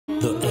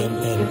The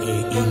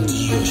MMA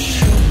India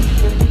Show.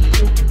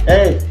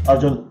 Hey,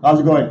 Arjan, how's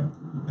it going?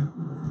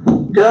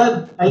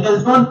 Good. How you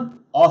guys doing?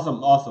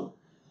 Awesome.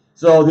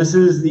 So this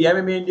is the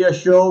MMA India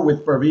Show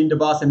with Praveen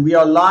Dabas, and we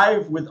are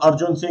live with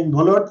Arjan Singh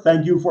Bhullar.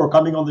 Thank you for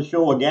coming on the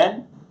show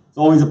again. It's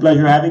always a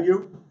pleasure having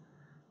you.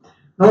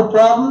 No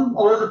problem.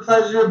 Always a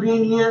pleasure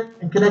being here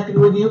and connecting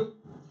with you.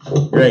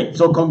 Great.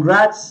 So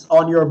congrats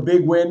on your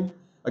big win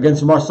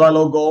against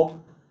Marcelo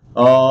Golm.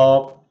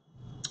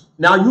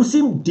 Now you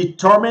seem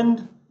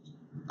determined,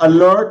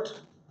 alert,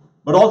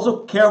 but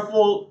also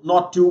careful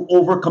not to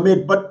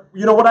overcommit. But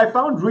you know what I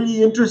found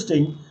really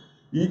interesting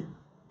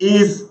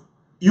is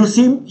you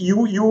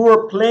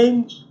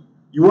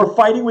were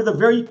fighting with a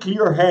very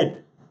clear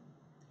head.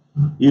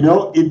 You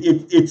know,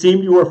 it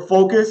seemed you were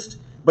focused,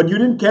 but you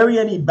didn't carry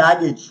any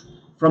baggage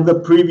from the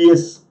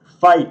previous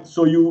fight.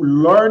 So you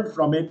learned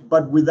from it,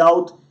 but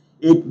without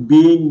it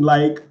being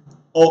like,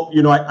 oh,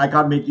 you know, I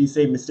can't make these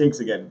same mistakes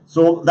again.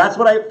 So that's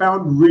what I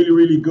found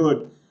really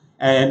good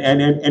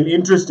and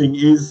interesting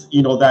is,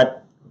 you know,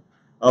 that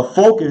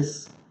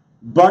focus,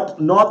 but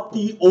not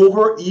the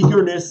over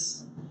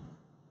eagerness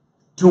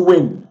to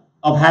win,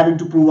 of having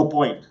to prove a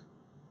point.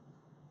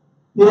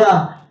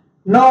 Yeah.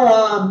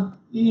 No.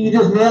 You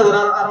just nailed it.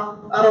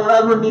 I don't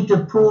ever need to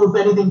prove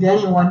anything to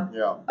anyone.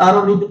 Yeah. I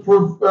don't need to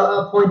prove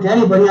a point to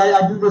anybody.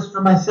 I do this for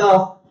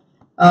myself,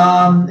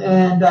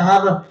 and I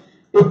have a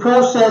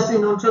process. You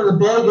know, in terms of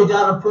baggage,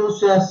 I have a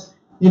process.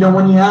 You know,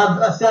 when you have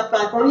a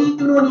setback, or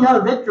even when you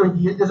have a victory,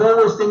 there's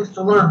always things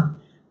to learn.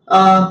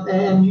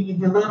 And you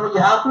learn what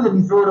you have to, then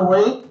you throw it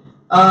away.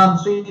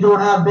 So you don't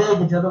have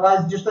baggage.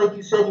 Otherwise, just like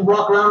you said, you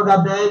walk around with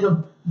that bag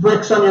of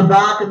bricks on your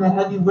back and that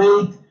heavy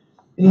weight,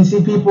 and you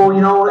see people, you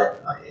know,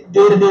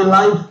 day-to-day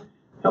life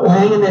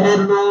hanging their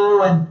head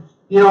low and,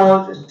 you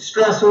know,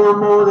 stress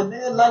hormones,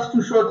 and life's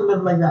too short to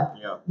live like that.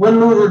 Yeah. Win,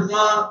 lose, or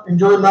draw,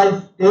 enjoy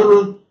life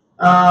daily.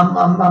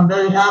 I'm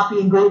very happy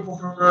and grateful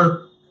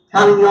for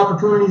having the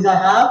opportunities I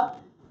have,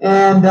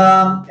 and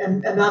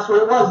that's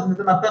what it was.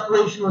 My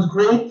preparation was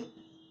great,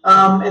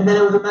 and then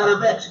it was a matter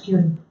of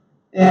executing.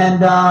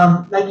 And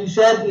like you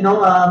said, you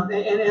know,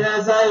 and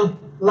as I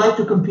like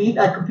to compete,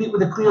 I compete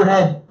with a clear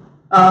head.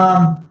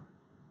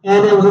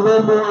 And it was a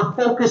little more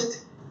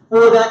focused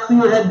for that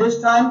clear head this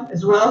time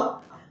as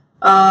well,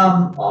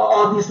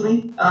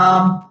 obviously.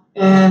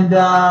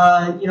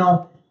 You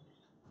know,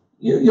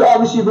 you're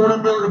obviously going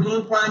in there with a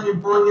game plan. You're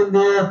going in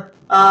there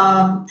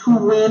to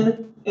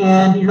win,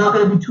 and you're not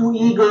going to be too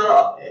eager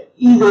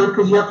either,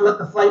 because you have to let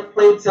the fight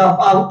play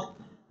itself out.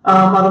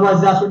 Otherwise,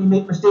 that's when you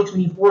make mistakes,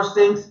 when you force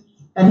things.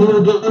 And he was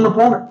a game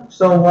opponent,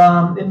 so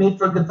it made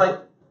for a good fight.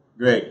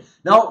 Great.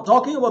 Now,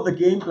 talking about the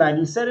game plan,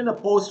 you said in a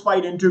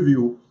post-fight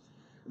interview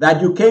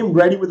that you came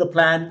ready with a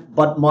plan,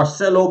 but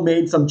Marcelo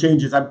made some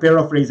changes. I'm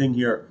paraphrasing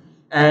here,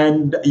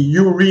 and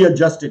you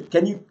readjusted.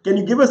 Can you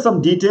give us some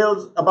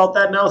details about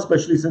that now,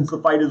 especially since the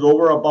fight is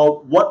over?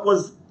 About what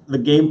was the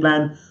game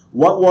plan?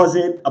 What was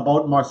it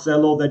about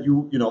Marcelo that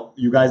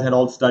you guys had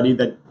all studied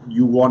that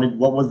you wanted?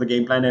 What was the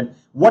game plan, and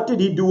what did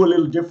he do a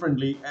little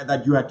differently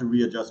that you had to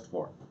readjust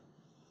for?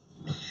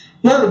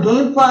 Yeah, the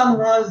game plan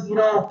was, you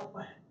know,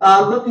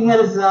 looking at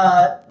his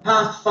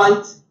past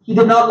fights, he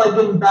did not like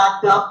getting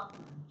backed up.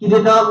 He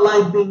did not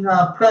like being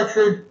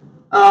pressured.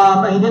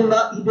 And he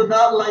did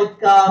not like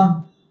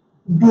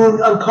being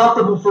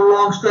uncomfortable for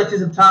long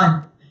stretches of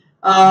time.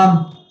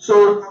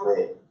 So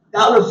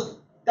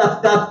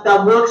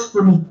that works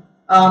for me.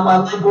 I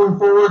like going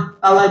forward.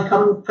 I like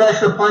coming with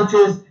pressure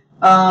punches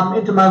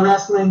into my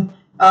wrestling.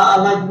 I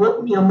like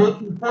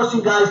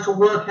forcing guys to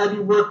work heavy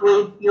work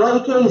rate, you know,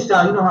 AKA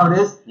style. You know how it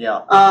is.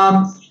 Yeah.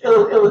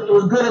 It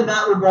was good in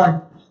that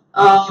regard.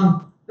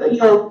 You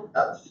know,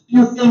 a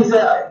few things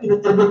that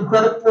that I give him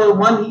credit for.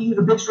 One, he's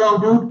a big, strong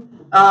dude.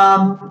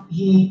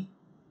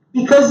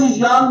 Because he's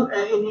young,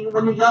 and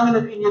when you're young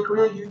in your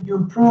career, you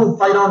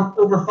improve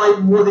over fight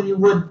more than you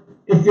would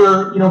if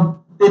you're, you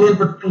know, been in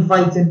for 20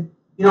 fights and,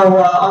 you know,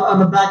 on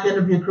the back end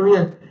of your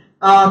career.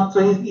 So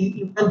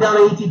he went down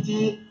to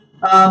ATT.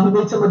 He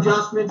made some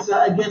adjustments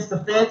against the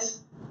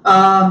fence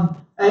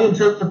in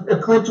terms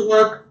of clinch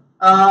work,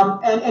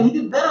 and he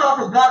did better off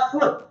his back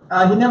foot.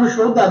 He never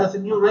showed that. That's a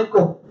new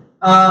wrinkle.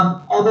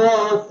 Although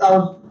I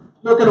was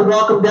looking to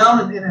walk him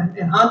down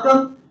and hunt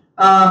him,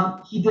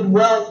 he did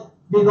well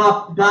being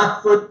off the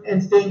back foot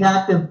and staying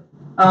active.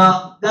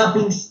 That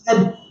being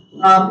said, you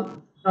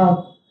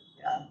know,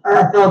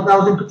 I felt I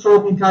was in control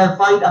of the entire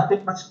fight. I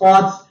picked my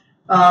spots.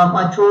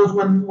 I chose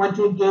when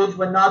to engage,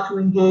 when not to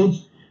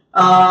engage.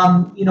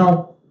 You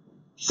know,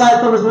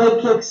 aside from his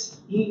leg kicks,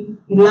 he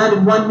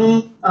landed one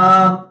knee,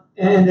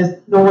 and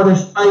there's no other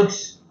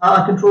strikes.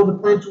 I controlled the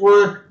clinch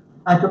work.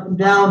 I took him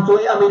down. So,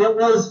 I mean, it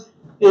was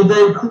a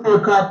very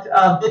clear-cut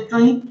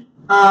victory.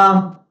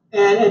 And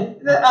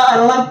I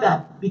like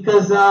that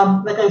because,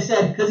 like I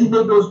said, because he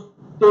made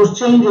those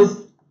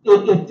changes,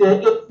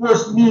 it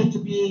forced me to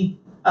be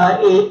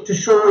to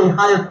show a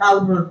higher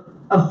caliber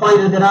of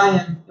fighter than I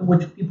am, in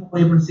which people were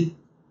able to see.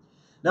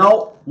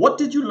 Now, what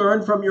did you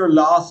learn from your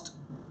last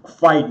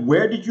fight?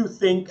 Where did you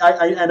think,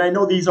 and I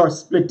know these are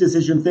split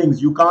decision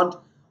things, you can't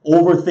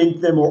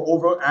overthink them or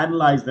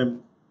overanalyze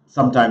them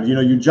sometimes. You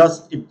know,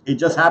 it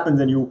just happens,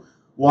 and you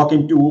walk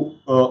into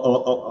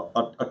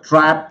a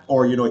trap,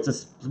 or you know, it's a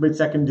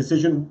split-second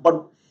decision.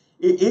 But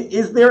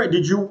is there?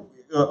 Did you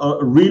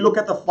relook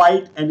at the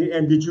fight,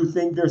 and did you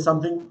think there's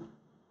something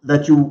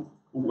that you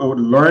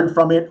learned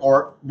from it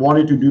or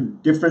wanted to do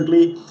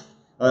differently?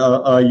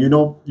 You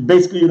know,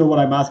 basically, you know what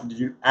I'm asking. Did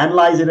you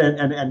analyze it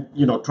and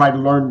you know, try to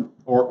learn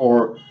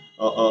or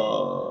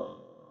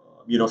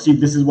you know, see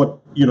this is what,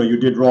 you know, you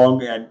did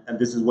wrong, and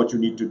this is what you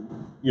need to,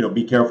 you know,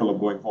 be careful of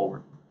going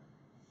forward?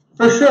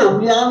 For sure,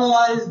 we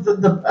analyzed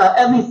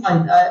every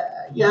fight.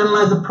 You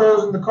analyze the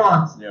pros and the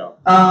cons. Yeah.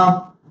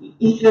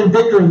 Even in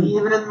victory,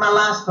 even in my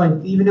last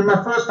fight, even in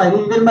my first fight,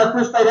 even in my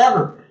first fight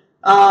ever.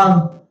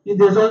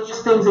 There's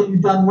always things that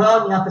you've done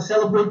well, and you have to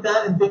celebrate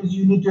that, and things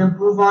you need to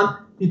improve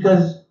on,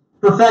 because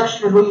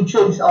perfection is what you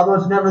chase. Although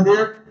it's never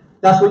there,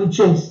 that's what you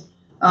chase,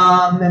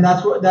 and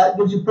that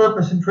gives you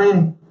purpose in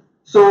training.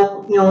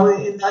 So, you know,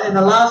 in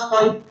the last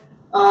fight,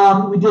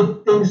 we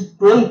did things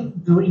great.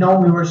 You know,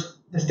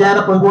 the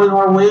stand-up was going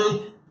our way.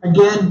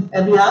 Again,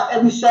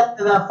 every set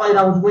of that fight,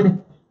 I was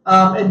winning.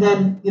 And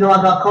then, you know,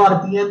 I got caught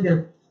at the end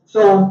there.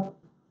 So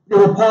there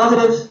were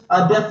positives,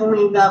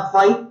 definitely in that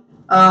fight.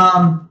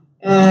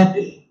 And,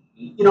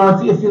 you know,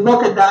 if you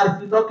look at that,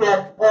 if you look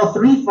at all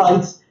three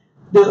fights,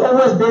 there's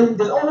always going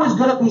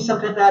to be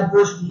some type of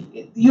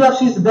adversity. The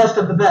UFC is the best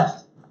of the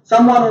best.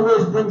 Someone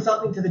always brings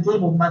something to the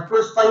table. My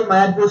first fight,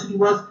 my adversity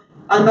was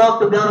I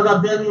knocked him down. I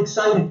got very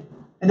excited,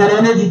 and that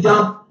energy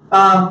dump,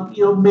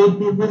 you know, made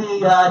me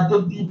really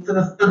dig deep for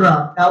the third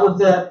round. That was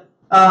the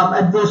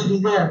adversity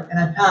there, and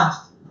I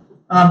passed.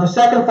 The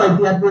second fight,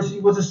 the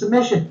adversity was a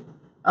submission,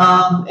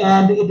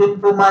 and it didn't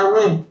go my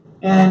way.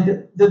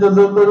 And the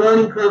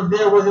learning curve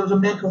there was it was a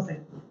mental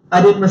thing.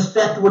 I didn't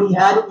respect what he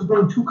had. It was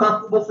going too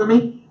comfortable for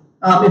me.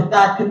 If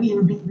that can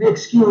even be the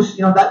excuse,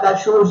 you know, that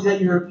shows that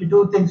you're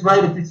doing things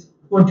right. If it's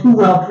going too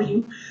well for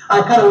you,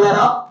 I kind of let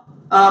up,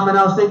 and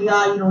I was thinking,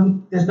 you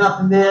know, there's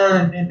nothing there,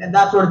 and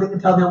that sort of thing,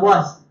 until there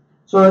was.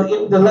 So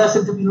the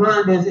lesson to be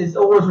learned is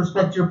always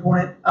respect your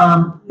opponent,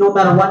 no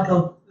matter what,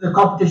 until the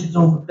competition's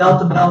over, belt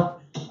to belt.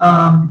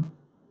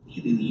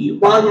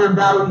 While you're in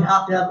battle, you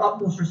have to have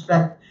utmost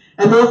respect.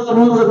 And those are the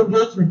rules of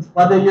engagement.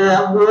 Whether you're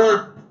at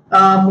war,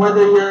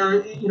 whether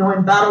you're, you know,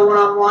 in battle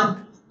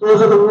one-on-one,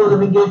 those are the rules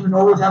of engagement.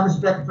 Always have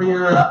respect for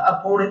your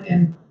opponent,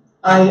 and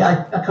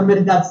I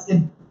committed that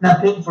sin, and I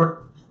paid for it.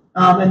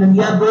 And then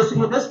the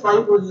adversity of this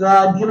fight was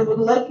dealing with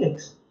the leg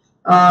kicks,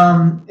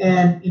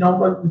 and you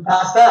know, we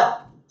passed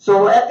that.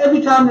 So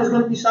every time there's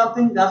going to be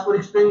something, that's what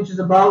experience is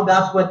about.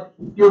 That's what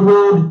your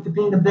road to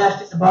being the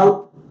best is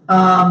about.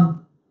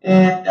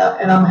 And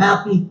I'm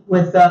happy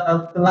with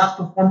the last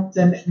performance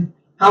and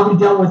how we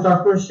dealt with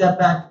our first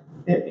setback.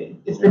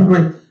 It's been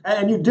great.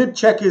 And you did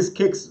check his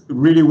kicks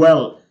really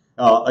well,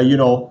 you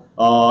know,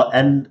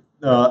 and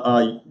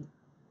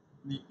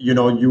you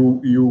know,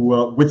 you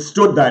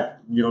withstood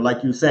that, you know,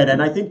 like you said.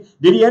 And I think,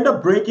 did he end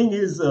up breaking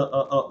his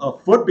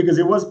foot, because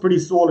it was pretty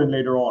swollen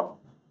later on?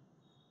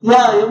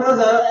 Yeah, it was.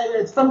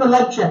 It's from the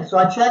leg check. So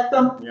I checked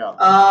them. Yeah.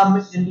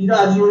 And you know,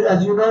 as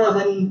you know,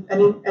 as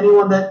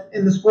anyone that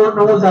in the sport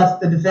knows, that's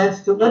the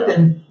defense to it.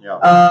 And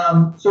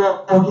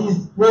so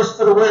he's worse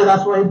for the wear.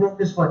 That's why he broke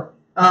his foot.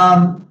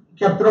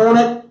 Kept throwing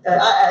it.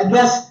 I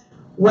guess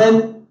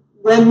when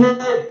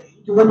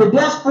you're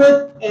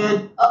desperate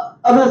and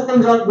other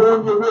things aren't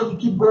going your way, you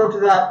keep going to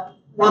that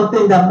one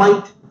thing that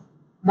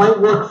might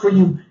work for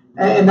you,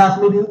 and that's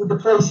maybe the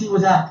place he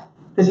was at.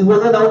 Because he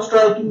wasn't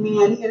outstriking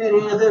me in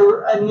any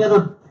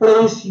other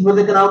place. He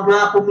wasn't going to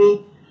out-grapple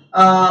me.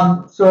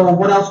 So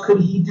what else could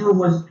he do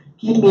was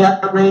keep me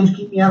at range,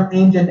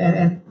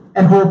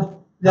 and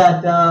hope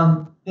that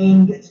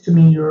pain gets to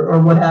me or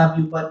what have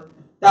you. But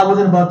that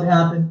wasn't about to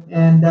happen.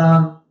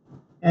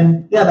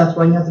 And yeah, that's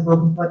why he has a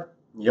broken foot.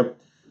 Yep.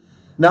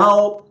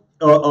 Now,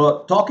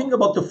 talking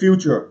about the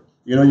future,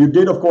 you know, you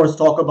did, of course,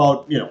 talk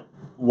about, you know,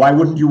 why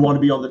wouldn't you want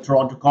to be on the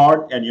Toronto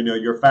card? And, you know,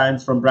 your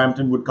fans from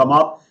Brampton would come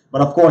up.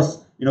 But of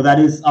course, you know, that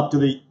is up to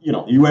the, you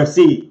know,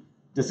 UFC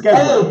to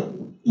schedule. Hey,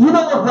 you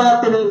know what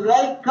Brampton is,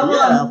 right? Come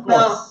on, of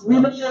course.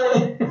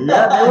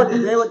 Yeah,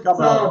 they would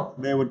come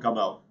out. They would come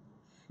out.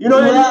 You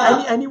know,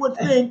 and you would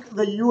think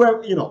the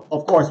UFC, you know,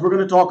 of course, we're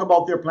going to talk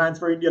about their plans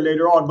for India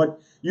later on, but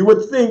you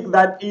would think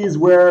that is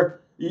where,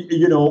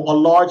 you know, a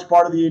large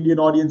part of the Indian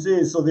audience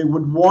is. So they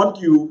would want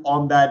you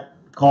on that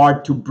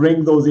card to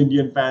bring those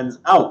Indian fans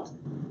out.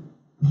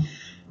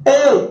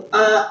 Hey,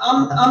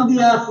 I'm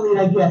the athlete,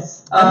 I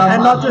guess.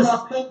 And not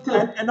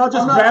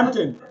just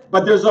Brampton,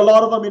 but there's a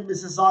lot of them in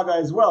Mississauga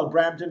as well.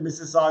 Brampton,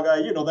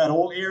 Mississauga, you know, that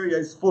whole area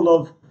is full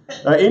of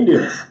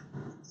Indians.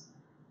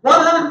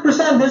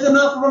 100%. There's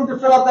enough of them to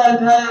fill up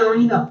that entire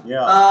arena.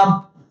 Yeah.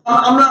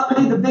 I'm not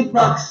paid the big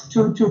bucks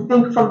to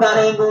think from that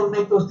angle and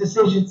make those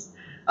decisions.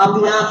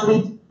 I'm the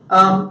athlete.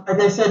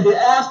 Like I said, they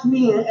asked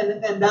me,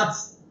 and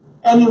that's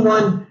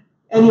anyone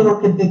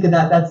can think of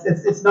that.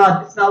 It's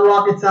not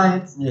rocket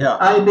science.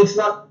 Yeah. It makes a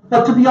lot.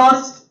 But to be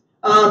honest,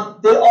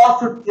 they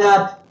offered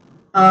that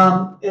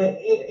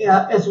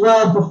as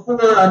well before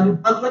New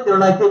Brunswick. They're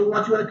like, hey, we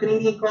want you on a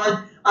Canadian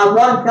card. I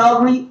wanted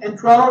Calgary and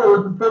Toronto. It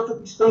would have been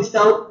perfectly spaced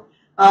out,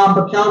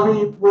 but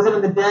Calgary wasn't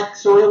in the deck,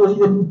 so it was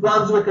either New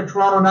Brunswick or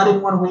Toronto, and I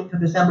didn't want to wait until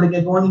December to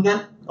get going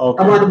again.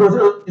 Okay. I wanted to go as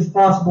early as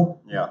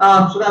possible. Yeah.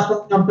 So that's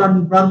what I jumped on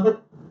New Brunswick.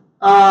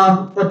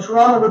 But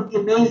Toronto would be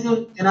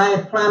amazing, and I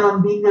had planned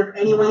on being there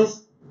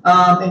anyways,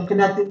 and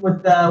connecting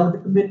with the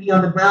community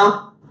on the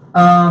ground.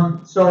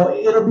 So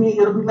it'll be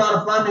a lot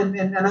of fun,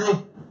 and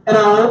I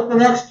hope the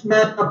next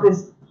matchup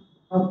is,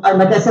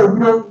 like I said,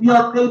 we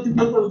are paid to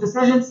make those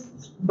decisions,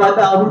 but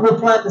we will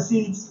plant the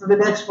seeds for the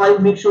next fight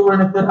and make sure we're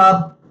in a good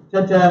hub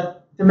to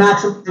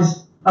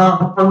maximize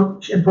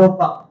approach and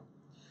profile.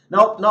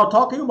 Now,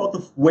 talking about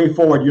the way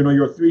forward,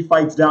 you're 3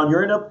 fights down.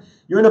 You're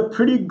in a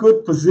pretty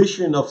good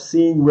position of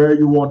seeing where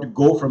you want to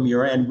go from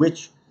here and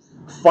which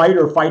fight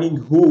or fighting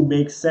who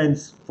makes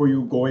sense for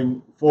you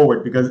going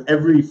forward. Because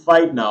every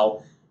fight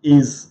now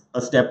is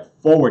a step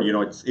forward.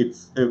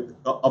 It's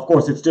of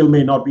course it still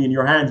may not be in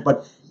your hands,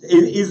 but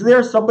is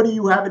there somebody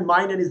you have in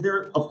mind, and is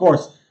there, of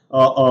course,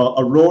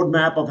 a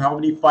roadmap of how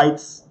many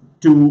fights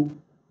to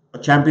a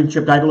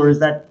championship title, or is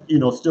that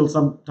still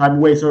some time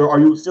away? So are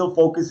you still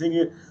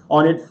focusing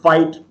on it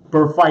fight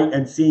per fight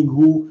and seeing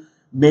who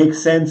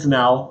makes sense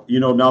now?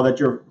 Now that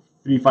you're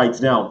 3 fights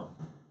down.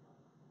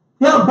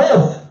 Yeah,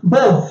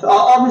 both.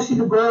 Obviously,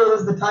 the goal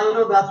is the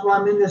title. That's why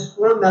I'm in this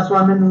sport, and that's why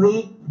I'm in the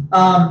league.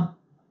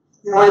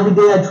 Every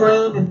day I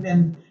train,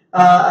 and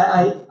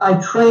I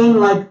train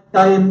like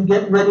I am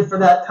getting ready for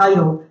that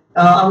title.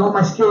 I want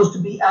my skills to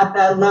be at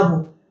that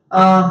level.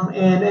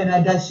 And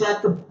I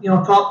dissect the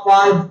top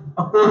 5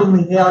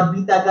 accordingly. Hey, I'll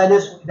beat that guy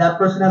this way. That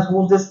person has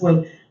holes this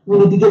way. We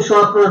need to get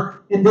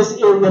sharper in this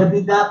area to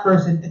beat that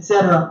person,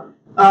 etc.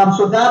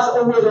 So that's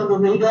always on the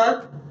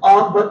radar.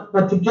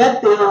 But to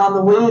get there, on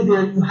the way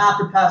there, you have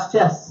to pass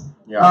tests.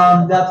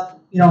 Yeah. That's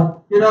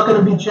you're not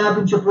going to be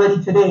championship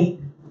ready today.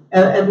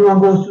 Everyone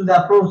goes through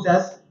that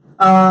process.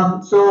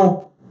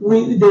 So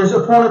there's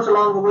opponents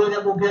along the way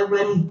that will get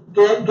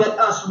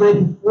us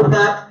ready for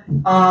that.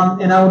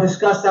 And I will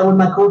discuss that with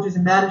my coaches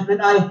and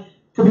management.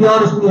 To be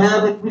honest, we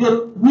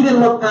didn't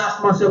look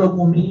past Marcelo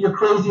Golm. You're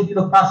crazy if you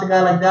look past a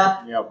guy like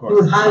that. Yeah, of course. He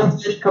was highly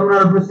steady coming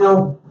out of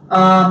Brazil.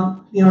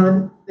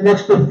 The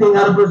next big thing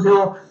out of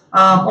Brazil,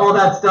 all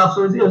that stuff.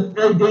 So it was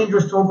very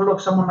dangerous to overlook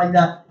someone like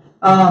that.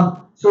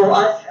 So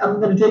I'm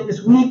going to take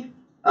this week,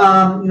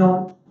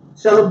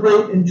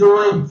 celebrate,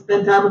 enjoy,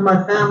 spend time with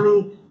my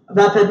family,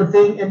 that type of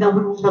thing, and then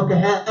we will look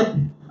ahead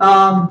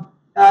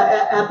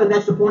at the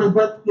next opponent.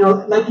 But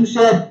like you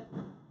said,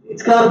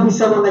 it's got to be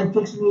someone that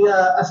takes me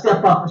a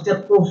step up, a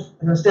step close,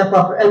 and a step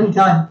up every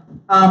time.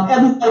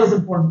 Every fight is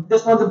important.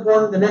 This one's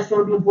important. The next one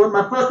will be important.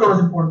 My first one is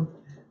important.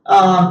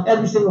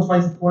 Every single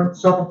fight is important.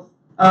 So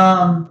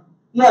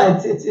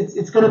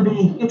it's going to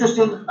be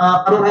interesting.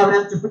 I don't have an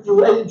answer for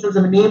you in terms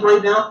of a name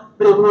right now,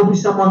 but it will be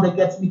someone that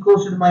gets me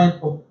closer to my end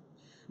goal.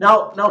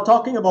 Now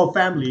talking about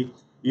family,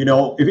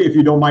 if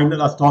you don't mind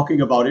us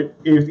talking about it,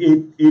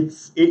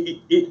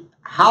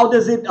 how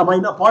does it? I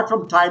mean, apart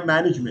from time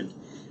management,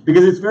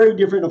 because it's very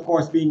different, of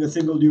course, being a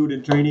single dude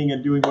and training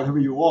and doing whatever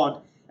you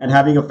want, and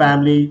having a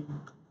family,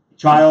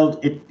 child.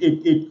 Is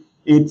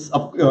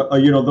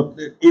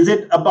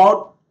it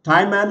about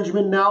time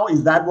management now?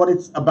 Is that what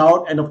it's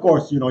about? And of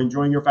course,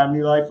 enjoying your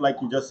family life, like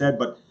you just said,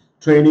 but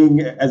training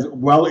as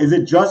well. Is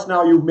it just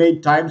now you've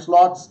made time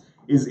slots?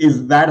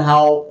 Is that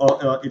how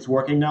it's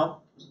working now?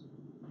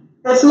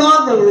 It's a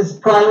lot of things. It's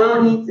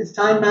priorities, it's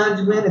time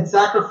management, it's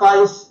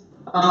sacrifice,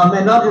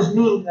 and not just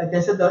me. Like I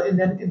said, the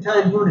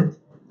entire unit.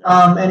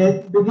 And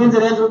it begins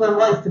and ends with my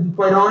wife, to be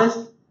quite honest.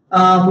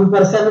 We've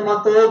got a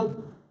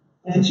 7-month-old,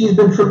 and she's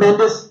been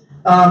tremendous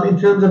in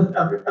terms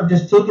of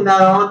just taking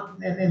that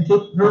on and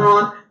taking her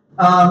on,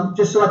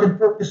 just so I can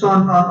focus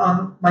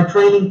on my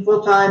training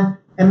full time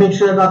and make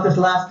sure I got this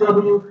last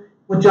W,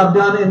 which I've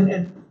done.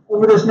 And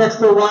over this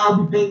next little while,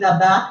 I'll be paying that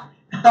back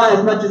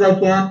as much as I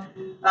can.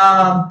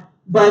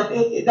 But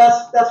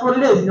that's what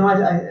it is.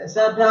 I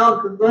sat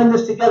down, we're in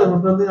this together. We're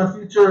building our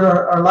future,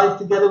 our life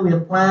together. We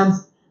have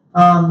plans.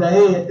 That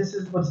hey, this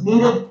is what's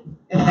needed,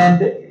 and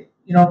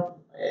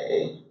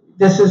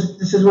this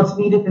is what's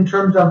needed in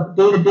terms of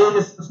day to day.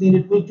 This is what's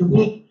needed week to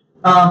week,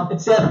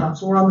 etc.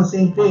 So we're on the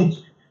same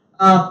page,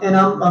 and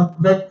I'm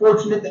very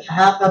fortunate that I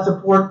have that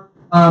support.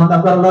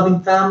 I've got a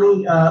loving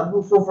family,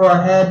 roof over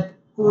our head,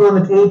 food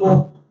on the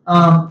table,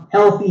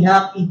 healthy,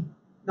 happy.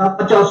 Not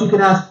much else you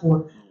can ask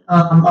for.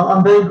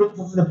 I'm very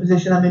grateful for the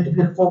position I'm in to be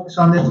able to focus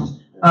on this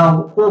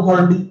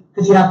wholeheartedly.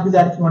 Because you have to do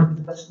that if you want to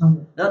be the best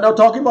number. Now,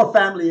 talking about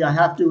family, I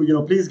have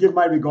to, please give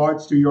my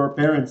regards to your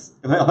parents,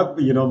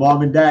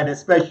 mom and dad,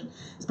 especially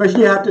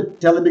I have to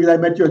tell them because I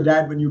met your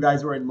dad when you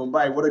guys were in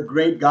Mumbai. What a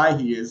great guy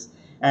he is.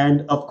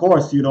 And of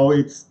course, every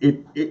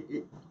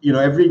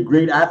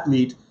great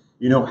athlete,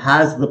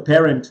 has the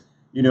parent,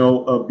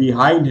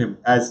 behind him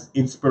as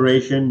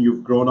inspiration.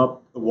 You've grown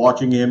up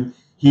watching him.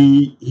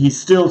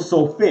 He's still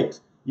so fit,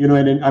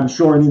 and I'm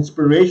sure an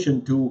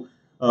inspiration to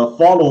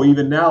follow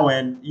even now,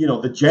 and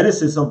the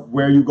genesis of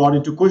where you got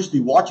into Kushti,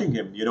 watching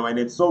him, and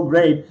it's so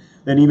great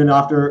then even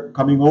after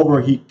coming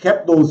over, he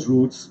kept those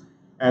roots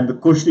and the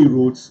Kushti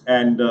roots,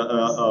 and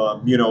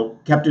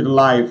kept it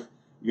alive.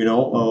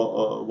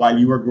 While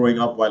you were growing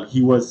up, while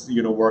he was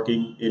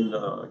working in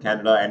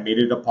Canada, and made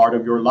it a part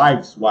of your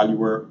lives while you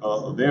were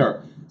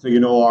there. So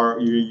our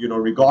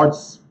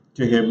regards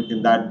to him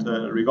in that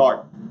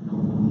regard.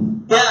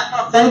 Yeah,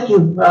 no, thank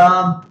you.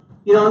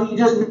 You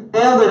just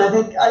nailed it. I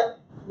think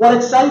what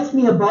excites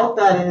me about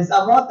that is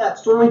I want that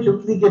story to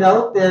really get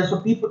out there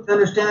so people can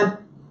understand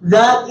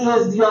that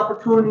is the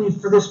opportunity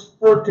for this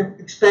sport to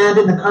expand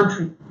in the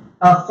country.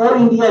 For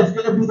India, it's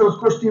going to be those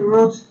Kushti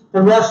roots,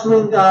 the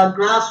wrestling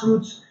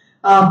grassroots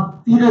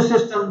feeder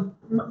system.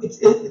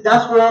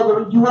 That's where all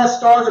the U.S.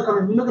 stars are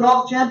coming. You look at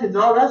all the champions,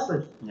 they're all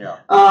wrestlers. Yeah.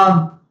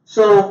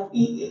 So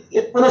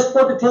for the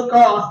sport to take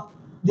off,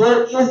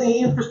 there is the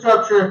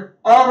infrastructure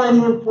already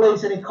in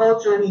place and a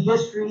culture and a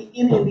history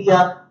in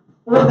India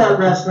for that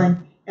wrestling.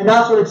 And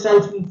that's what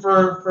excites me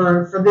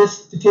for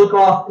this to take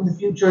off in the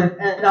future.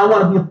 And I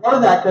want to be a part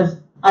of that because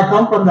I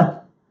come from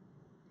that.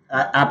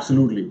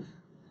 Absolutely.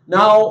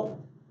 Now,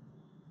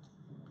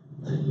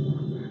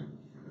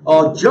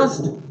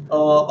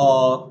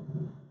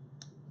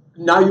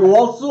 now you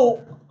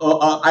also,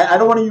 I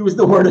don't want to use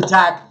the word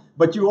attack,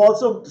 but you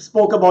also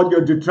spoke about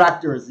your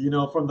detractors,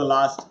 from the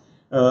last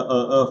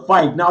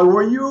fight. Now,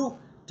 were you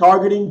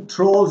targeting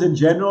trolls in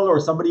general or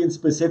somebody in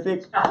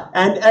specific?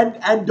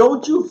 And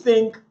don't you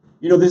think,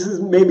 this is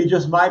maybe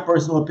just my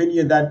personal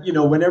opinion, that,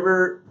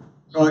 whenever,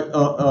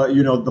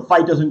 the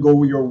fight doesn't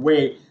go your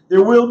way,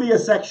 there will be a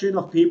section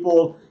of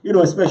people,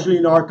 especially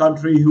in our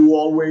country, who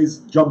always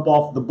jump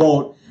off the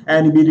boat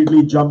and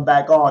immediately jump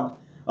back on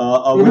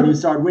when you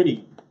start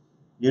winning.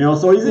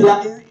 So is it...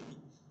 Yeah.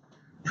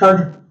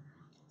 Sorry,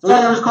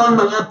 I was calling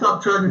my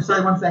laptop charger.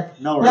 Sorry, one sec.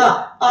 No.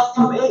 Yeah,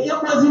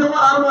 it was. You know what?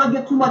 I don't want to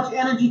get too much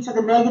energy to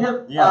the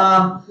negative.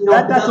 Yeah.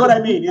 That's what I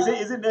mean. Is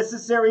it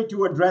necessary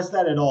to address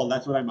that at all?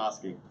 That's what I'm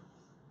asking.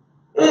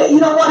 You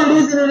know what? It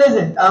is and it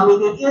isn't. I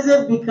mean, it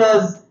isn't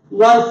because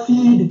why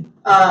feed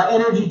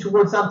energy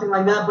towards something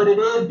like that, but it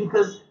is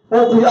because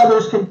hopefully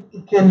others can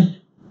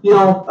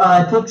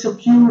take some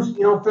cues.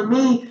 For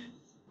me,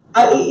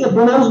 it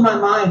blows my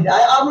mind.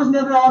 I was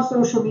never on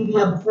social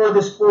media before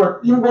this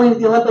sport. Even going to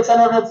the Olympics, I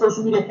never had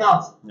social media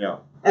accounts. Yeah.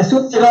 As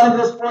soon as I got into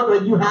this sport,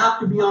 like, you have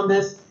to be on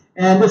this,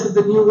 and this is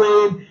the new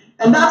way.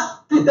 And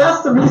that's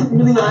the reason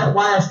really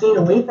why I stayed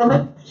away from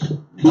it.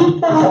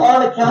 People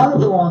aren't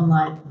accountable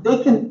online.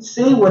 They can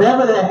say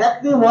whatever the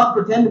heck they want,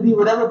 pretend to be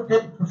whatever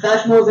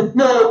professionals, and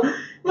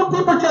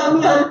people tell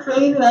me how to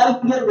train and how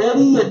to get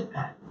ready, and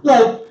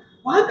like,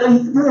 what are you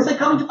doing? It's like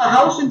coming to my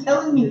house and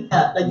telling me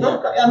that. Like,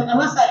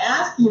 unless I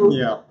ask you,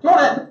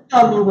 don't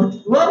tell me what to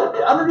do.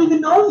 I don't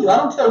even know you. I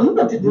don't tell you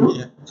what to do.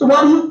 Yeah. So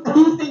why do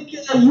you think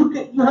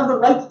you have the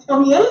right to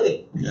tell me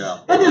anything? Yeah.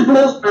 It just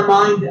blows my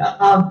mind.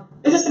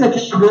 It's just an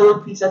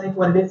accountability piece, I think,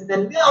 what it is. And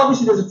then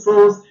obviously there's the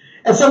trolls.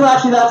 And some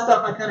actually that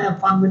stuff I kind of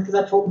have fun with because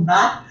I told them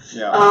back.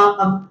 Yeah.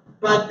 And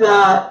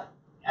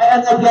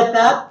I get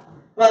that.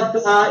 But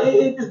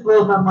it just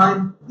blows my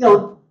mind.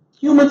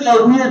 Humans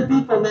are weird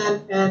people,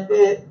 man, and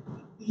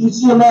you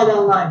see them all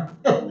online.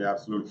 Yeah,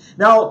 absolutely.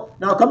 Now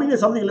coming to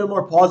something a little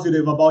more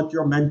positive about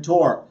your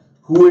mentor,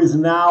 who is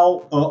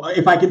now,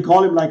 if I can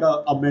call him like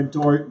a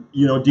mentor,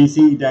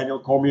 DC, Daniel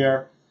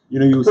Cormier,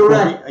 you've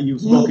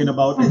spoken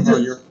about him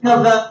earlier.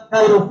 Have that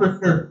title for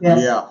sure,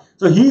 yes. Yeah.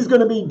 So he's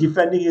going to be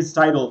defending his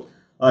title,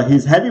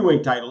 his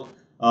heavyweight title,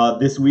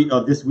 this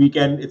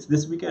weekend. It's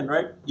this weekend,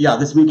 right? Yeah,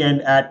 this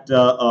weekend at,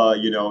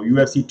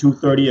 UFC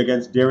 230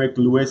 against Derek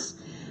Lewis.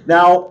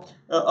 Now,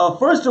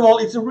 first of all,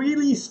 it's a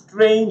really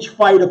strange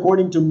fight,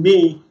 according to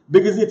me,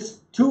 because it's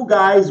two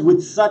guys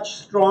with such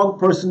strong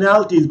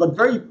personalities, but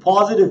very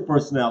positive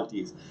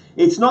personalities.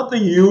 It's not the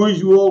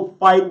usual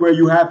fight where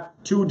you have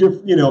two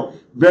different,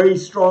 very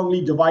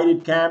strongly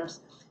divided camps.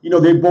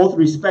 They both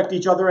respect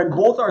each other, and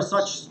both are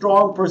such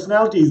strong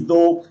personalities,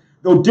 though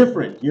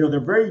different. They're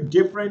very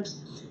different.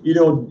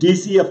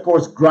 DC, of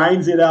course,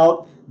 grinds it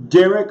out.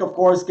 Derek, of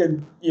course,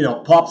 can,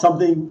 pop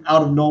something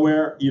out of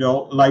nowhere,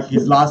 like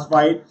his last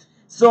fight.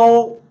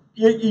 So,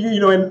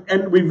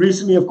 and we've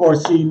recently, of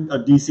course, seen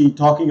DC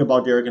talking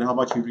about Derek and how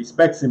much he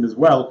respects him as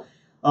well.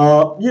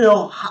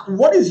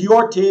 What is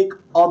your take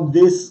on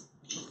this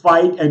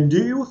fight? And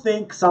do you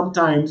think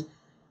sometimes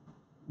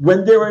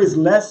when there is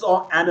less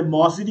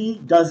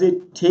animosity, does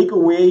it take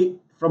away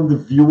from the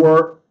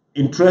viewer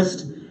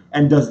interest?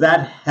 And does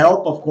that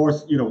help? Of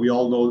course, we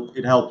all know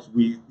it helps.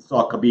 We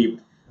saw Khabib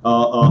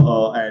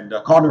and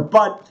Conor.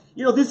 But,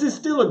 this is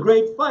still a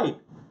great fight,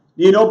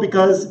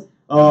 because...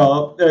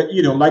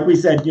 like we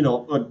said,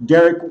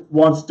 Derek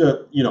wants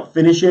to,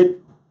 finish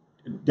it.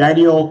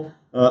 Daniel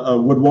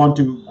would want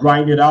to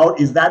grind it out.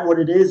 Is that what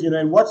it is?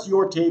 And what's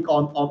your take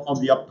on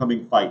the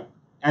upcoming fight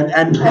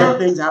and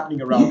things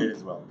happening around it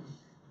as well?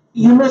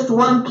 You missed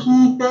one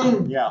key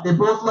thing. Yeah. They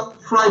both love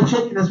fried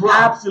chicken as well.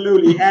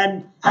 Absolutely.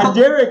 And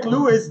Derek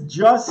Lewis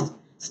just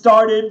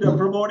started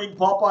promoting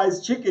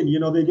Popeye's chicken.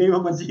 They gave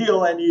him a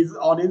deal, and he's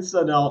on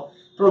Insta now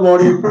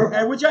promoting,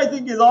 and which I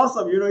think is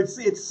awesome. You know,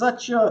 it's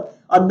such a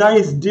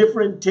nice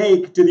different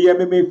take to the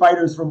MMA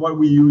fighters from what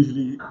we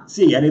usually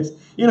see, and it's,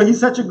 you know, he's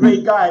such a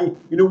great guy.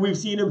 You know, we've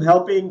seen him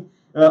helping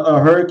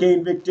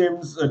hurricane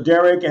victims,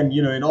 Derek, and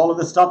you know, in all of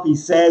the stuff he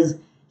says,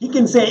 he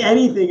can say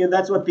anything, and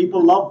that's what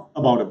people love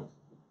about him.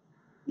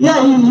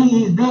 Yeah,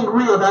 he's being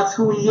real. That's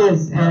who he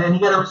is, and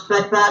you got to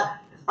respect that.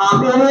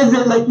 It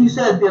is, like you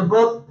said, they're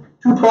both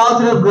two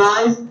positive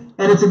guys,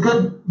 and it's a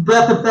good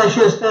breath of fresh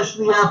air,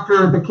 especially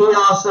after the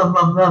chaos of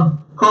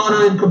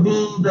Conor and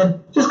Khabib, and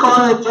just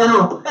Conor in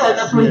general.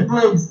 That's what he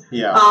brings.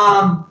 Yeah.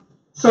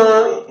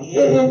 So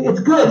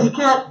it's good. You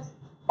can't.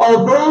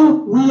 Although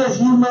we as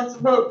humans,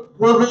 we're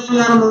very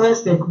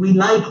animalistic. We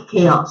like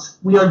chaos.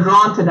 We are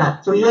drawn to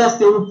that. So yes,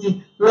 there will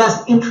be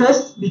less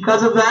interest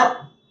because of that.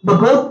 But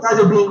both guys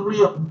are being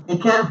real. They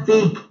can't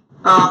fake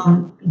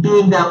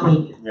being that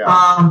way.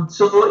 Yeah.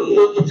 So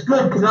it's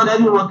good because not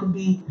everyone can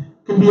be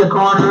a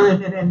Conor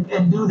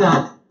and do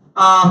that.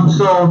 I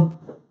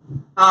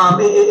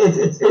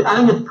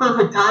think it's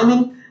perfect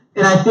timing,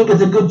 and I think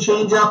it's a good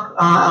change up,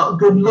 a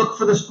good look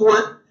for the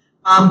sport.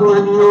 Going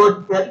to New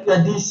York, got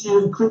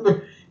DC,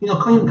 who's a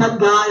clean cut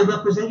guy,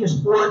 represent your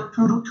sport,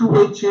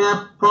 two-weight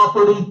champ,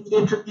 properly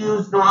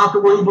interviews, don't have to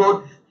worry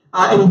about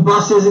any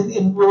buses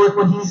in New York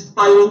when he's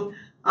fighting.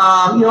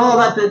 All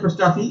that type of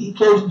stuff. He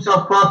carries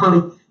himself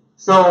properly.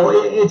 So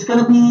it's going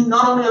to be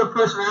not only our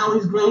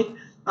personality's great,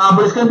 but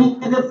it's going to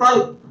be a good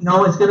fight. You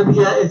know, it's going to be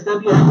a heck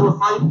of a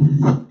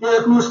fight.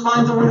 Derek Lewis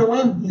finds a way to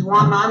win. He's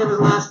won 9 of his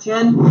last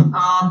 10.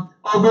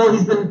 Although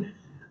he's been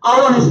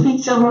out on his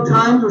feet several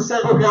times with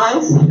several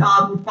guys, he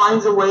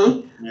finds a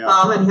way.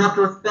 Yeah. And you have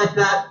to respect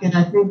that. And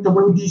I think the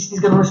way DC's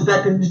going to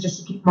respect him is just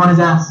to keep him on his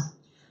ass.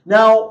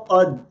 Now,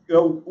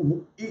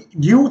 do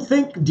you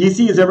think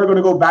DC is ever going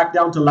to go back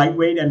down to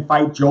lightweight and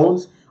fight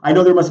Jones? I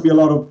know there must be a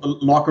lot of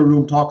locker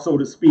room talk, so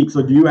to speak.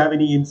 So do you have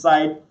any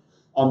insight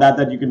on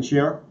that you can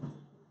share?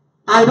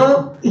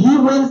 He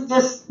wins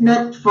this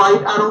next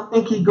fight. I don't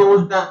think he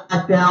goes back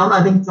down.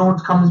 I think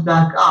Jones comes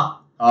back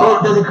up.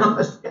 Or doesn't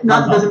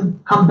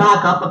come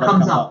back up, but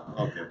comes up.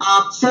 Okay.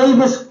 Say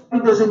this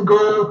fight doesn't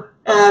go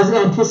as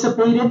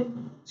anticipated.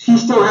 He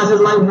still has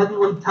his light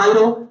heavyweight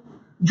title.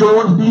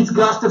 Jones beats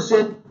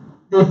Gustafsson.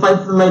 They fight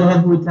for the light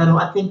heavyweight title.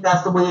 I think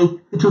that's the way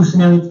the two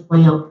scenarios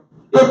play out.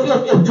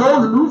 If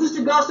Jones loses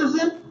to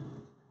Gustafsson,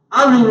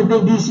 I don't even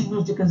think DC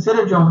needs to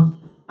consider Jones.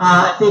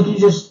 I think you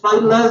just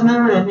fight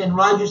Lesnar and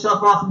ride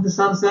yourself off into the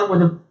sunset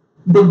with a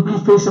big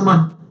briefcase of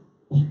money.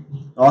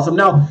 Awesome.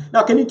 Now,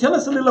 can you tell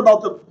us a little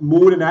about the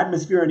mood and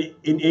atmosphere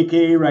in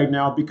AKA right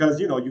now? Because,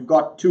 you know, you've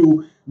got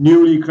two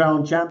newly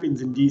crowned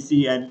champions in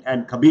DC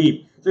and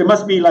Khabib. So it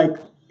must be like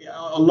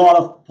a lot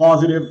of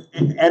positive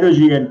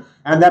energy, and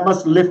that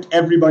must lift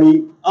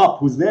everybody up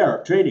who's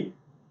there training.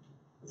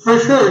 For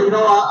sure. You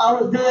know, I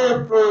was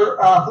there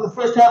for the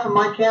first half of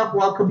my camp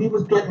while Khabib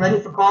was getting ready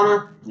for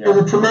Conor. Yeah. It was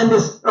a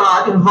tremendous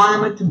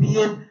environment to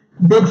be in.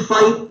 Big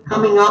fight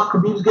coming up.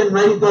 Khabib's getting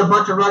ready. Got a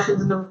bunch of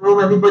Russians in the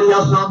room. Everybody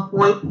else is on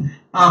point,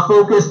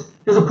 focused.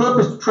 There's a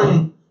purpose to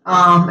training,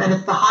 and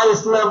it's the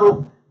highest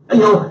level. You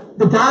know,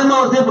 the time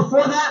I was there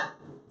before that,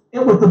 it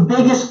was the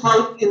biggest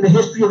fight in the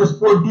history of the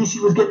sport.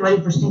 DC was getting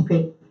ready for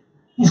Stipe.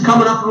 He's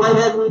coming up from light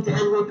heavyweight to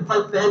heavyweight to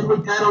fight for the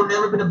heavyweight title.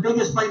 Never been the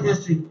biggest fight in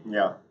history.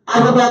 Yeah. I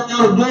go back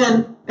down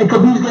again, and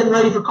Khabib's getting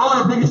ready for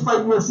Conor, biggest fight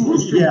in UFC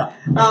history.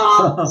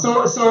 Yeah.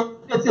 So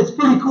it's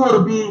pretty cool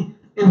to be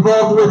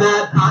involved with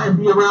that and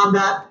be around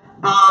that.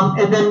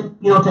 And then,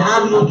 you know, to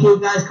have the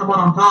AK guys come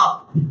on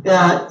top,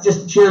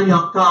 just to cheer you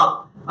on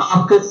top.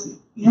 Because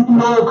you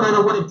know kind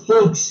of what it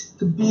takes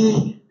to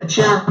be a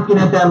champion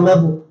at that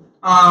level.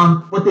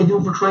 What they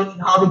do for training,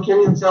 how they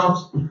carry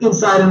themselves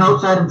inside and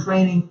outside of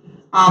training,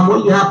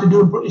 what you have to do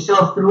to put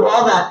yourself through,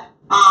 all that.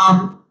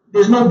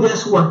 There's no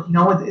guesswork, you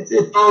know, it's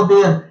all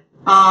there.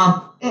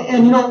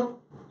 And you know,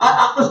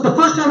 I was the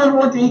first time I ever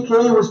went to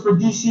AKA was for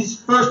DC's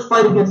first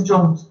fight against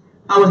Jones.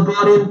 I was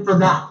brought in for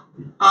that.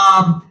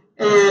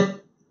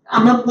 And I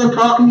remember them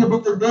talking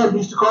about them then. They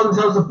used to call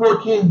themselves the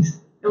Four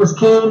Kings. It was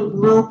Kane,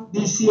 Luke,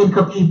 DC, and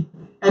Khabib.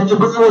 And the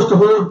goal was to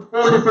hold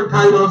 4 different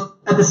titles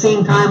at the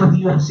same time at the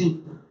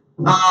UFC.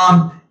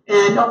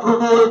 And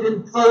although it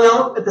didn't play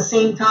out at the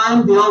same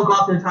time, they all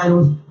got their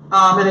titles.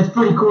 And it's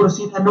pretty cool to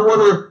see that no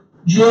other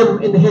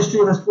gym in the history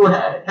of the sport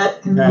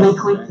can lay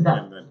claim to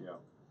that.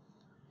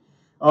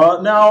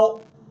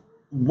 Now,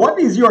 what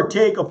is your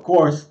take, of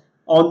course,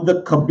 on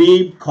the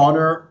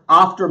Khabib-Conor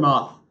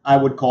aftermath, I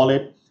would call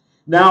it?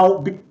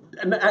 Now,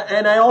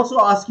 and I also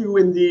ask you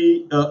in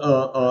the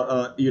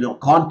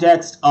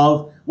context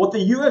of what the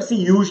UFC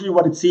usually,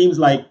 what it seems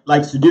like,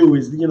 likes to do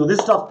is, you know, this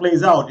stuff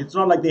plays out. It's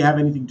not like they have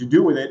anything to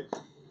do with it.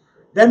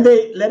 Then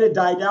they let it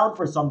die down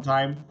for some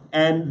time,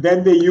 and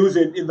then they use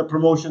it in the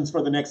promotions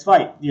for the next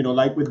fight, you know,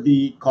 like with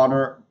the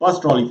Conor bus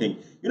trolley thing.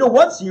 You know,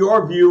 what's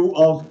your view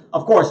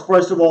of course,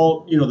 first of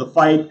all, you know, the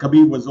fight,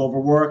 Khabib was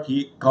overworked.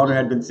 Conor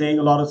had been saying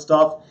a lot of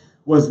stuff.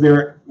 Was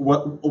there,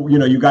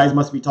 you guys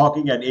must be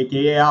talking at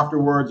AKA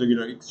afterwards or, you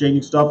know,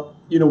 exchanging stuff.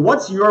 You know,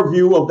 what's your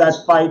view of that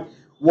fight?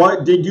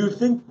 What did you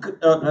think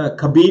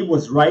Khabib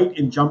was right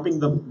in jumping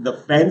the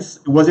fence?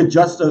 Was it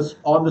just a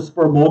on the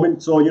spur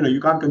moment? So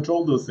you can't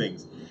control those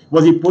things.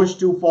 Was he pushed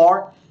too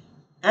far?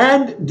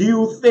 And do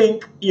you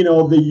think the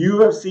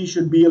UFC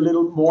should be a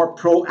little more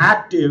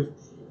proactive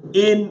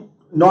in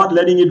not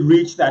letting it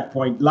reach that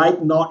point,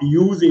 like not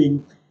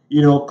using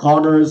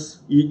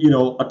Connor's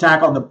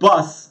attack on the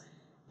bus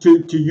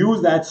to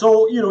use that?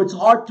 So it's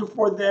hard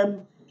for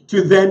them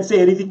to then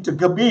say anything to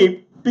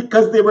Khabib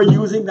because they were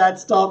using that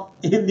stuff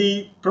in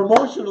the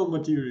promotional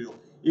material.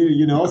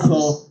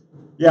 So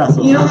yeah.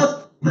 So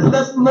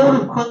that's a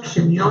loaded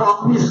question.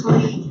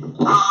 Obviously,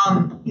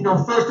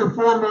 first and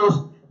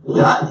foremost,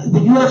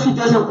 the UFC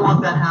doesn't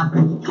want that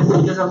happening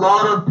because there's a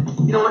lot of,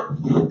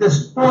 the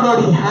sport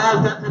already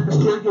has that type of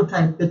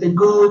stereotype that they're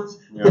goons,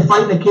 they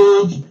fight in a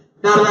cage,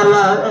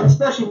 and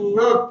especially in New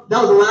York,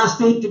 that was the last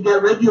state to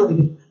get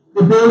regulated.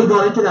 They barely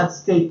got into that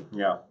state.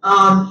 Yeah.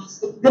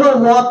 They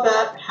don't want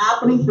that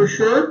happening for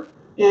sure,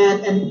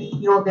 and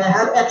they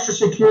had extra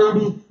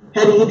security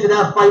heading into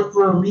that fight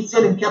for a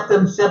reason and kept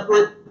them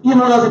separate. Even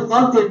when I was in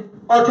Moncton,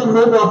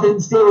 Arjan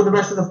didn't stay where the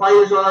rest of the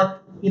fighters are.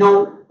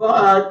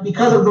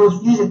 Because of those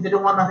reasons, they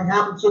don't want nothing to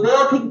happen. So they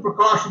are taking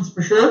precautions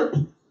for sure.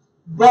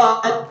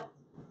 But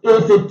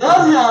if it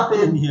does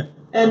happen,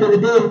 end of the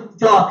day, it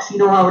talks. You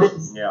know how it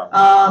is. Yeah.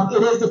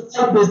 It is the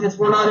fight business.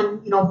 We're not in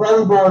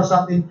volleyball or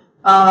something.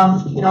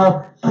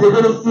 They're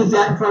going to use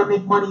that and try to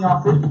make money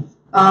off it.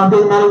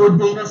 Doesn't matter what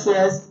Dana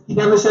says. He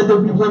never said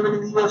there'd be women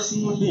in the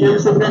UFC. He never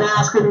said Ben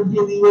Askren would be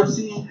in the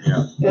UFC.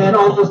 Yeah. And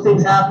all those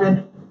things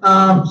happen.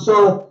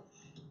 So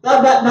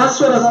that's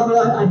sort of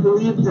how I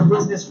believe the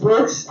business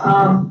works.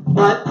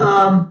 But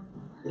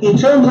in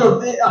terms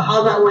of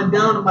how that went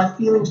down and my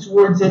feelings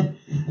towards it,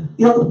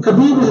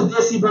 Khabib is a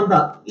desi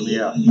banda.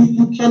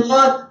 You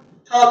cannot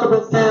talk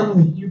about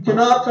family. You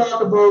cannot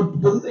talk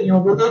about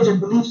religion,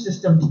 belief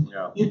systems.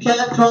 Yeah. You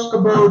can't talk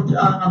about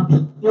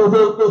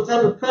those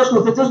type of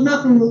personal things. There's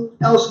nothing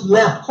else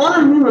left.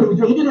 Conor knew what he was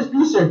doing. He did his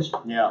research.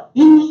 Yeah.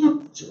 He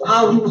knew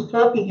how he was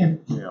poking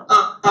him. Yeah.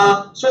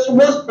 So it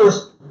was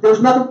personal. There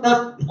was nothing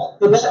left.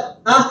 The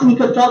last thing he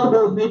could talk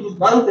about was maybe his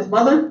wife, his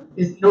mother,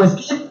 his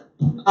kid.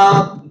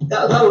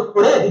 That was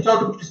about it. He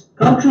talked about his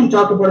country. He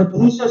talked about his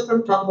belief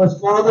system. Talked about his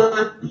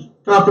father.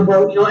 Talked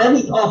about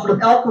everything. Offered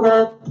him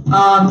alcohol.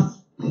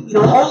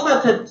 All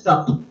that type of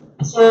stuff.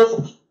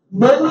 So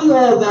knowing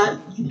all that,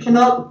 you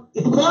cannot.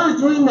 If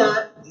Connor's doing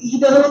that, he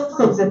does other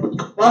things.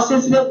 And last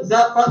incident was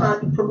that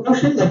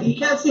promotion. Like you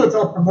can't say it's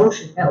all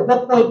promotion. At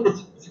what point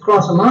does he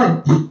cross a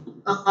line?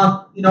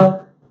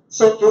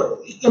 So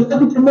it might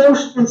be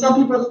promotion in some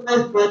people's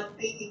eyes, but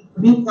in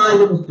me,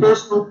 it was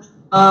personal,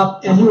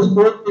 and he was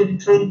motivated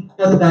training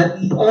because of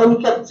that. All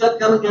he kept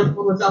telling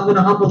everyone was, "I'm going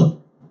to humble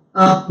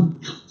him."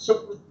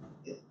 So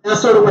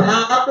that's sort of what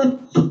happened.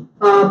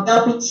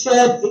 That being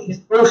said,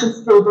 his motion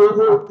spilled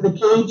over the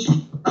cage,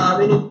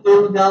 and he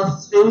fell down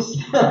his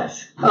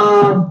face.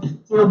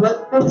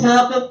 But things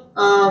happen,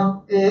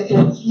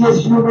 and he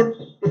is human.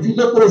 If you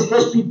look at his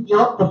history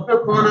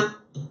before Conor,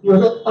 he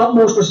was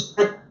utmost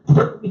respect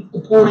for the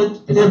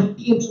opponent in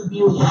every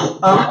interview,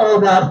 all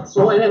that.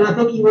 So, and I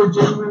think he was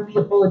genuinely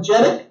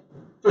apologetic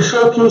for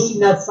showcasing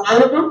that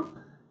side of him,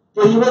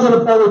 but he wasn't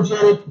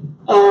apologetic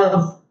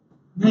of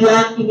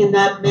reacting in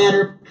that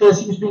manner because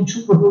he was being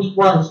true for who he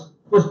was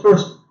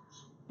personal.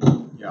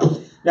 Yeah.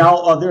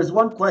 Now, there's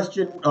one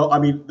question.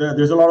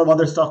 There's a lot of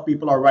other stuff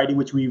people are writing,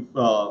 which we've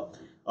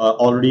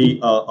already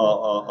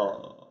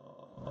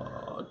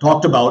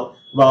talked about.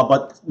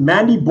 But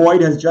Mandy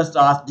Boyd has just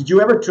asked, did you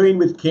ever train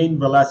with Cain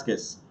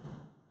Velasquez?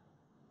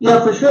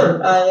 Yeah, for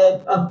sure.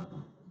 I've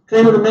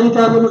trained with him many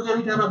times, almost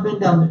every time I've been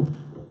down there.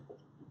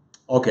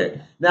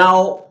 Okay.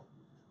 Now,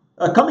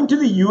 coming to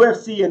the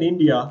UFC in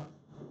India,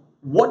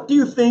 what do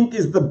you think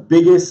is the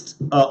biggest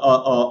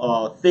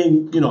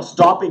thing,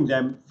 stopping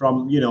them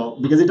from,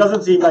 because it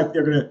doesn't seem like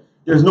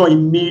there's no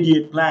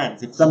immediate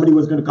plans. If somebody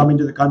was going to come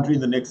into the country in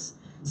the next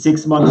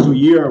 6 months to a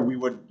year, we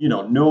would,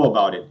 know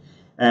about it.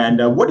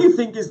 And what do you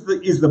think is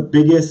the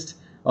biggest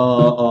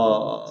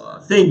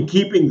thing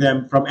keeping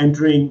them from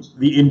entering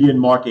the Indian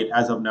market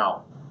as of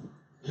now?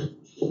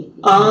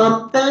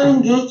 Fan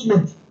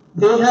engagement.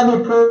 They have a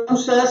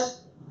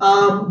process.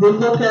 They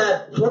look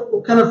at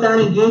what kind of fan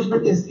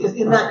engagement is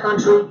in that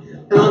country,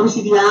 and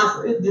obviously do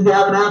they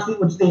have an athlete,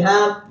 which they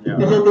have,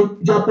 and then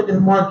they jump into the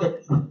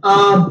market.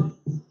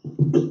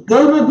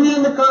 They will be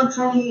in the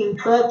country in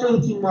 12 to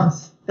 18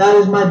 months. That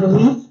is my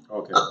belief.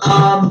 Okay.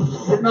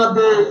 If not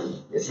there.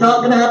 It's not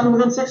going to happen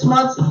within 6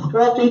 months.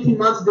 12 to 18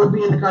 months, they'll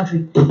be in the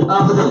country. But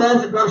the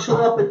fans have got to show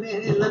up and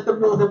let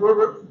them know that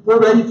we're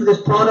ready for this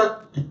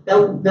product,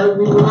 that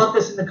we want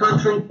this in the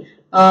country,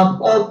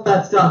 all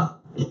that stuff.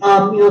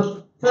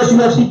 First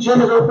UFC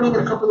gym is opening in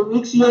a couple of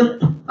weeks here.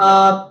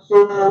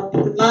 So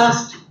the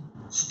last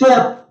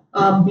step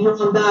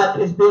beyond that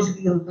is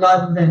basically a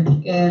live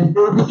event. And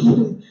they'll be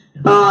keeping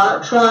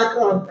track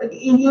of,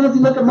 even if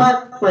you look at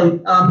my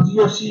fight,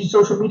 UFC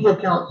social media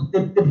accounts,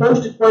 they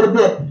posted quite a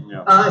bit.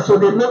 So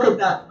they look at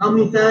that, how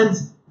many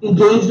fans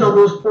engaged on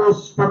those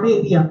posts from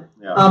India.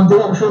 Yeah. I'm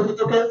sure they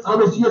look at how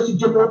this UFC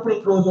gym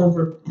opening goes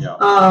over. Yeah.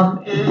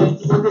 And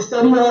when they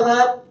study all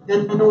that,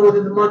 then we know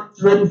whether the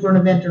market's ready for an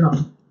event or not.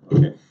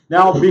 Okay.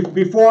 Now,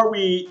 before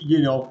we,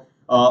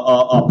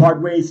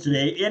 part ways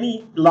today,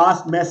 any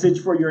last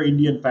message for your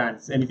Indian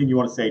fans? Anything you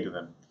want to say to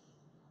them?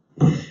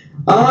 You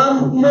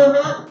know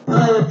what?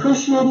 I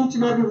appreciate each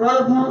and every one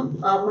of you.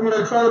 We're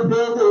going to try to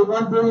build a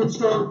 1 billion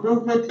strong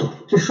movement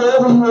to show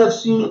the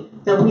UFC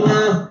that we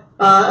have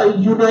a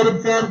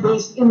united fan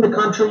base in the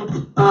country,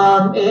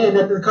 and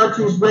that the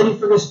country is ready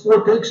for this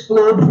sport to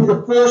explode, to be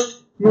the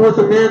first North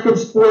American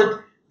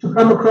sport to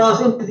come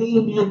across into the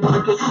Indian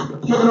market,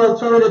 give an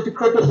alternative to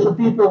cricket to the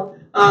people,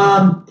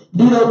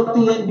 beat out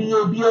the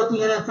NBA, beat out the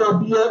NFL,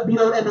 beat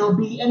out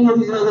MLB, any of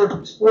these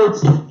other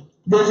sports.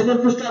 There's an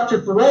infrastructure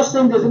for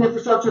wrestling. There's an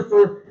infrastructure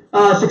for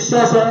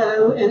success at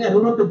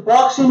Olympic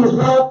boxing as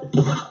well.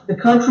 The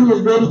country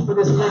is ready for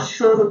this. Let's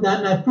show them that.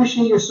 And I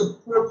appreciate your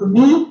support for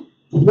me.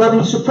 Whether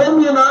you support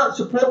me or not,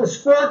 support the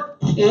sport.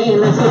 And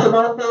let's get them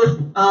out there.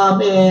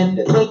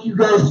 And thank you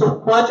guys so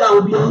much. I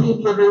will be on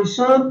India very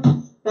soon.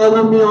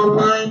 Follow me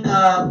online.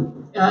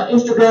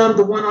 Instagram,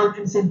 the one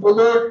Arjan Singh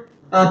Bhullar.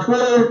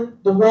 Twitter,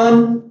 the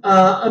one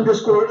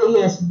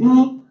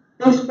 _ASB.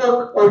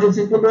 Facebook, Arjan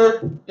Singh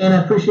Bhullar, and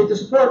I appreciate the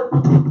support.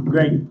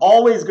 Great.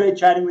 Always great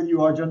chatting with you,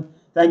 Arjan.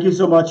 Thank you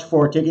so much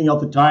for taking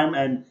out the time,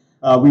 and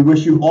we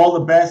wish you all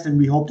the best, and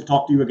we hope to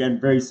talk to you again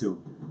very soon.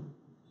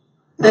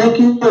 Thank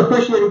you. I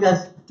appreciate it,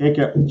 guys. Take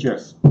care.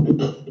 Cheers.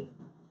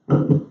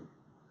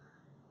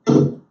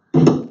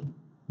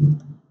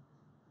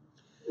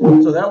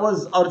 So that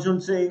was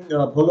Arjan Singh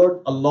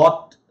Bhullar. A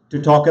lot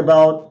to talk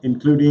about,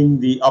 including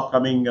the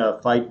upcoming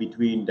fight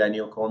between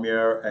Daniel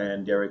Cormier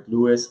and Derek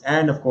Lewis,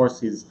 and of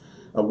course his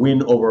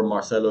win over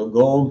Marcelo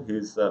Golm,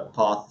 his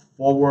path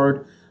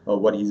forward,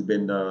 what he's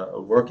been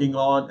working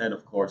on, and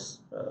of course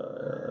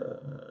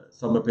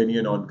some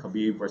opinion on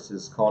Khabib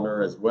versus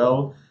Conor as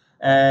well,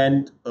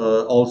 and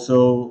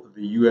also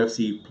the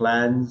UFC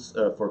plans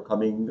for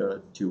coming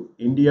to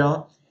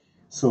India.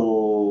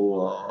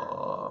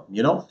 So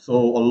so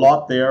a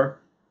lot there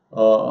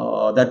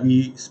that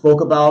we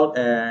spoke about,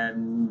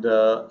 and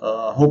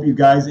hope you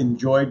guys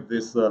enjoyed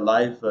this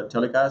live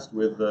telecast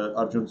with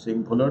Arjan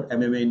Singh Bhullar.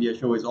 MMA India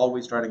Show is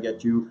always trying to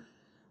get you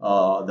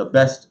the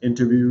best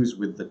interviews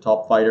with the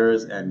top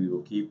fighters, and we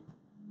will keep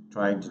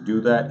trying to do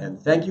that. And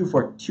thank you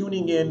for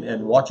tuning in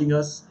and watching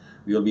us.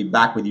 We will be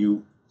back with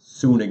you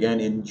soon again.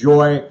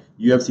 Enjoy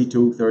UFC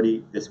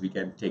 230 this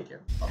weekend. Take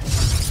care. Bye.